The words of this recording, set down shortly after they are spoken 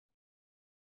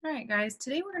All right, guys,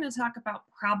 today we're going to talk about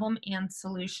problem and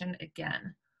solution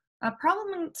again.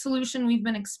 Problem and solution we've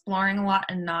been exploring a lot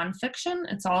in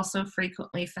nonfiction. It's also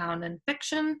frequently found in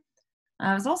fiction.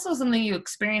 It's also something you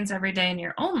experience every day in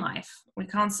your own life. We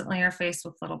constantly are faced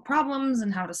with little problems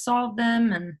and how to solve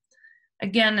them. And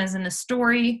again, as in a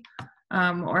story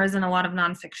or as in a lot of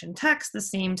nonfiction text, the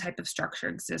same type of structure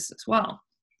exists as well.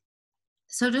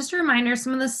 So just a reminder,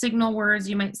 some of the signal words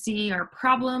you might see are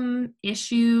problem,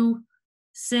 issue,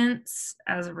 since,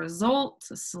 as a result,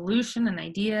 a solution, an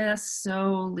idea,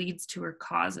 so, leads to, or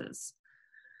causes.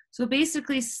 So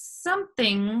basically,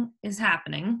 something is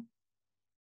happening,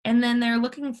 and then they're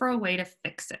looking for a way to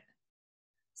fix it.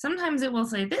 Sometimes it will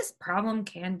say, this problem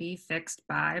can be fixed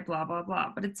by blah, blah,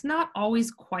 blah, but it's not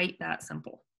always quite that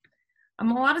simple. A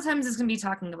lot of times it's going to be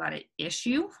talking about an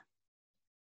issue,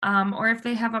 or if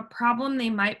they have a problem, they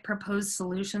might propose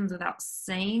solutions without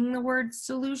saying the word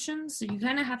solution. So you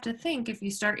kind of have to think, if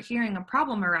you start hearing a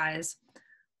problem arise,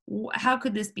 how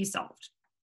could this be solved?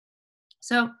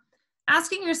 So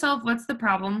asking yourself, what's the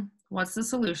problem? What's the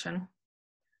solution?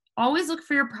 Always look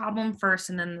for your problem first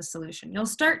and then the solution. You'll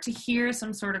start to hear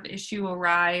some sort of issue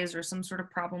arise or some sort of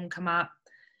problem come up.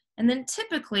 And then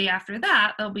typically after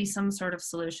that, there'll be some sort of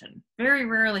solution. Very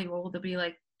rarely will there be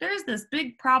like, there's this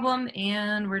big problem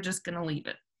and we're just going to leave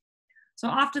it. So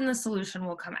often the solution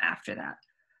will come after that.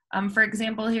 For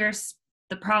example, here,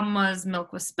 the problem was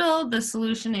milk was spilled. The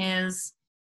solution is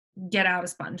get out a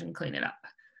sponge and clean it up.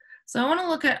 So I want to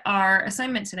look at our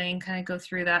assignment today and kind of go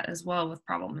through that as well with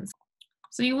problem and solution.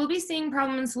 So you will be seeing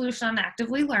problem and solution on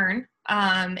Actively Learn.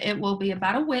 It will be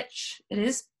about a witch. It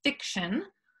is fiction.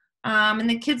 And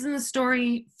the kids in the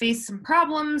story face some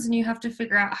problems and you have to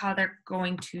figure out how they're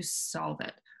going to solve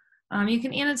it. You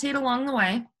can annotate along the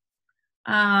way.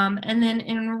 And then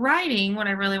in writing, what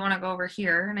I really want to go over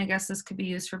here, and I guess this could be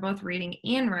used for both reading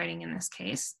and writing in this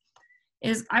case,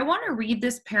 is I want to read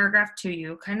this paragraph to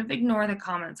you, kind of ignore the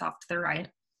comments off to the right,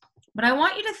 but I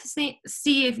want you to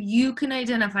see if you can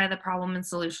identify the problem and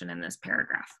solution in this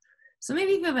paragraph. So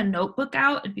maybe if you have a notebook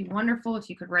out, it'd be wonderful if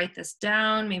you could write this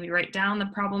down, maybe write down the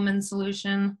problem and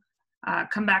solution,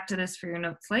 come back to this for your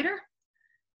notes later.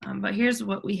 But here's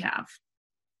what we have.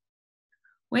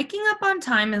 Waking up on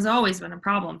time has always been a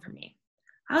problem for me.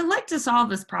 I would like to solve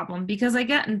this problem because I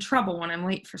get in trouble when I'm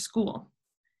late for school.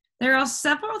 There are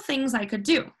several things I could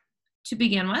do. To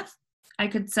begin with, I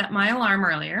could set my alarm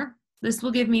earlier. This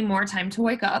will give me more time to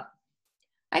wake up.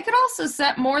 I could also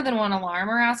set more than one alarm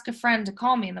or ask a friend to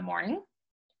call me in the morning.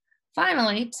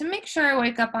 Finally, to make sure I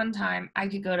wake up on time, I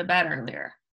could go to bed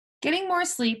earlier. Getting more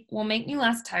sleep will make me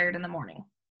less tired in the morning.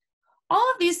 All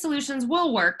of these solutions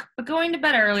will work, but going to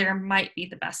bed earlier might be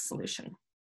the best solution.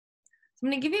 So I'm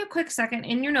going to give you a quick second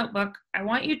in your notebook. I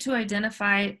want you to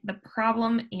identify the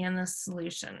problem and the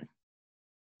solution.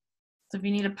 So if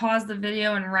you need to pause the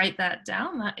video and write that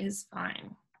down, that is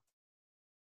fine.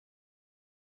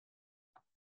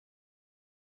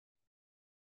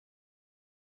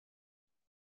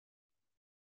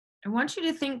 I want you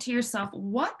to think to yourself,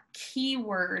 what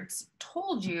keywords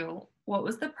told you what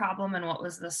was the problem and what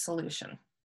was the solution?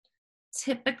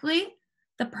 Typically,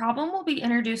 the problem will be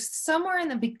introduced somewhere in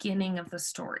the beginning of the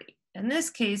story. In this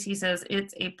case, he says,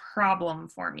 it's a problem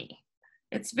for me.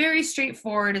 It's very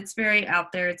straightforward, it's very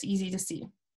out there, it's easy to see.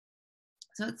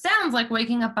 So it sounds like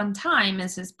waking up on time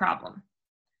is his problem.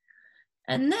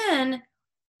 And then,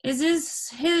 is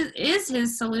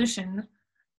his solution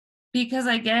because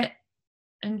I get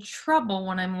in trouble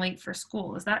when I'm late for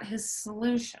school? Is that his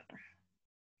solution?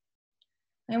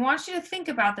 I want you to think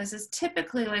about this as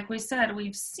typically, like we said,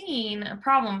 we've seen a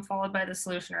problem followed by the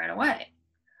solution right away.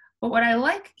 But what I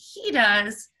like he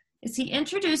does is he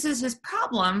introduces his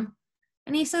problem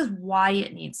and he says why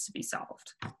it needs to be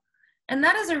solved. And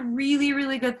that is a really,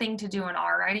 really good thing to do in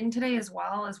our writing today as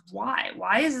well, is why.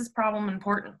 Why is this problem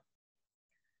important?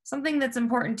 Something that's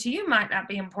important to you might not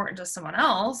be important to someone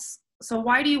else. So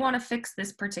why do you want to fix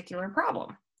this particular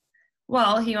problem?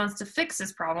 Well, he wants to fix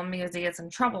his problem because he gets in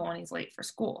trouble when he's late for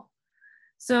school.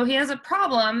 So he has a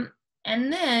problem,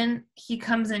 and then he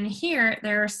comes in here.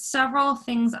 There are several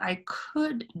things I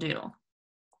could do.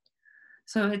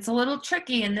 So it's a little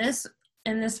tricky in this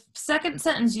second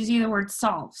sentence, you see the word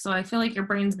solve. So I feel like your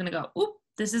brain's going to go, oop,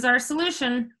 this is our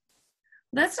solution.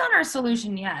 That's not our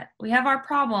solution yet. We have our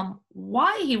problem,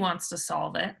 why he wants to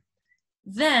solve it.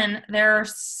 Then there are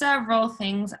several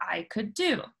things I could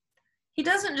do. He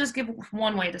doesn't just give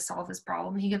one way to solve his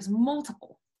problem, he gives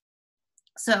multiple.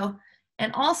 So,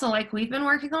 and also like we've been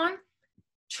working on,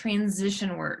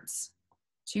 transition words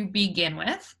to begin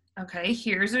with. Okay,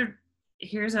 here's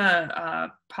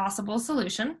a possible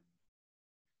solution.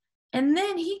 And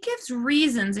then he gives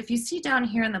reasons. If you see down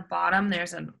here in the bottom,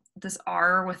 there's this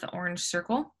R with the orange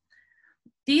circle.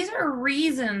 These are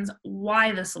reasons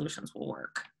why the solutions will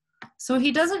work. So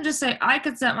he doesn't just say, I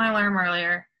could set my alarm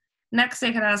earlier. Next,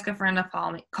 I could ask a friend to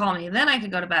call me. Then I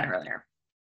could go to bed earlier.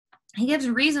 He gives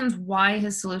reasons why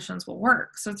his solutions will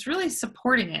work. So it's really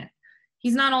supporting it.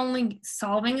 He's not only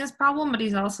solving his problem, but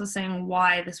he's also saying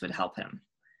why this would help him.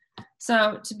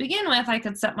 So to begin with, I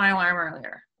could set my alarm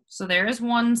earlier. So there is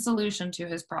one solution to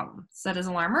his problem, set his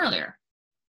alarm earlier.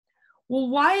 Well,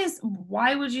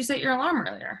 why would you set your alarm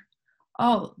earlier?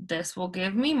 Oh, this will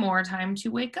give me more time to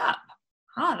wake up.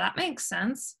 That makes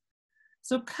sense.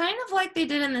 So kind of like they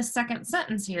did in this second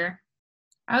sentence here,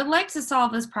 I would like to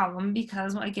solve this problem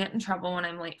because I get in trouble when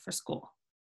I'm late for school.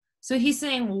 So he's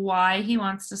saying why he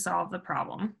wants to solve the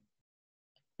problem.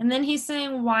 And then he's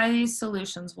saying why these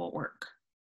solutions will work.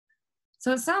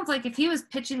 So it sounds like if he was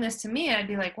pitching this to me, I'd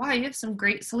be like, wow, you have some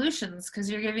great solutions because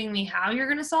you're giving me how you're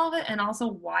going to solve it and also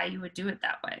why you would do it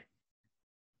that way.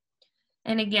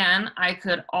 And again, I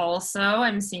could also,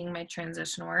 I'm seeing my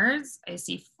transition words. I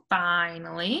see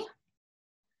finally.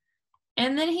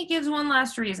 And then he gives one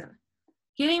last reason.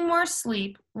 Getting more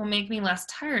sleep will make me less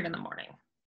tired in the morning.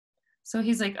 So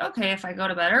he's like, okay, if I go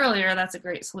to bed earlier, that's a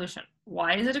great solution.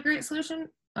 Why is it a great solution?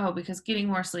 Oh, because getting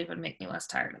more sleep would make me less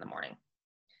tired in the morning.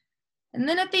 And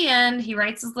then at the end, he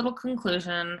writes his little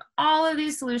conclusion. All of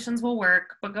these solutions will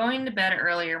work, but going to bed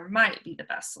earlier might be the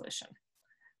best solution.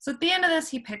 So at the end of this,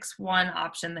 he picks one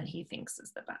option that he thinks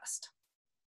is the best.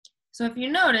 So if you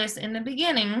notice, in the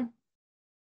beginning,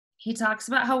 he talks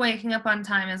about how waking up on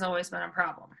time has always been a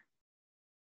problem.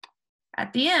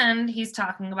 At the end, he's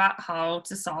talking about how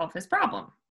to solve his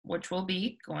problem, which will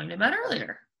be going to bed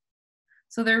earlier.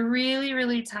 So they're really,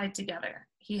 really tied together.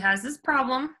 He has this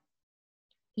problem,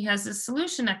 he has this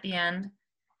solution at the end,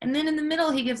 and then in the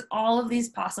middle, he gives all of these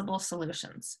possible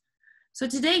solutions. So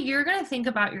today, you're going to think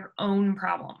about your own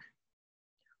problem.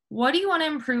 What do you want to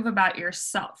improve about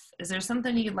yourself? Is there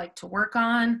something you'd like to work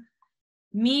on?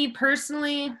 Me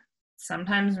personally,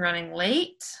 sometimes running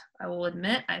late. I will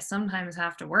admit I sometimes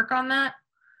have to work on that.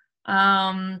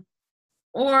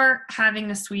 Or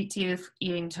having a sweet tooth,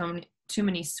 eating too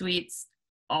many sweets,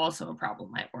 also a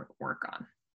problem I work on.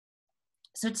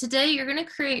 So today you're going to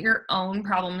create your own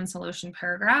problem and solution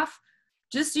paragraph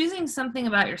just using something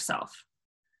about yourself.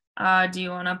 Do you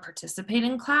want to participate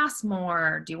in class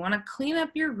more? Do you want to clean up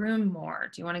your room more?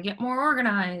 Do you want to get more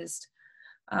organized?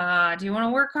 Do you want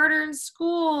to work harder in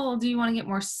school? Do you want to get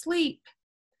more sleep?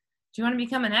 Do you want to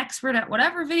become an expert at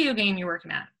whatever video game you're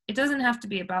working at? It doesn't have to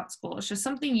be about school. It's just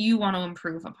something you want to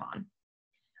improve upon.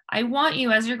 I want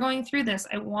you, as you're going through this,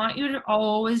 I want you to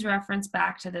always reference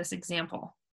back to this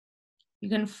example. You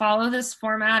can follow this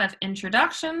format of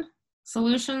introduction,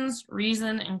 solutions,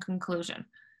 reason, and conclusion.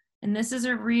 And this is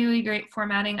a really great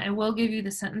formatting. I will give you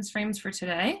the sentence frames for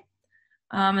today.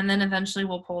 And then eventually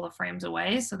we'll pull the frames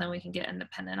away so then we can get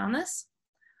independent on this.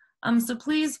 So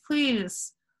please,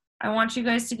 I want you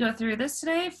guys to go through this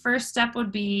today. First step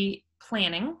would be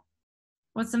planning.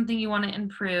 What's something you want to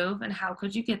improve and how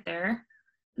could you get there?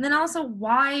 And then also,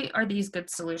 why are these good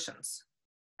solutions?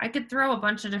 I could throw a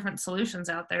bunch of different solutions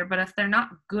out there, but if they're not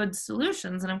good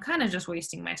solutions, then I'm kind of just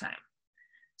wasting my time.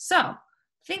 So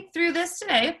think through this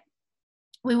today.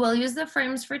 We will use the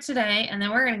frames for today, and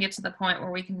then we're going to get to the point where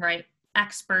we can write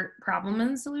expert problem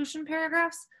and solution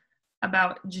paragraphs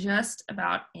about just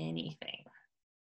about anything.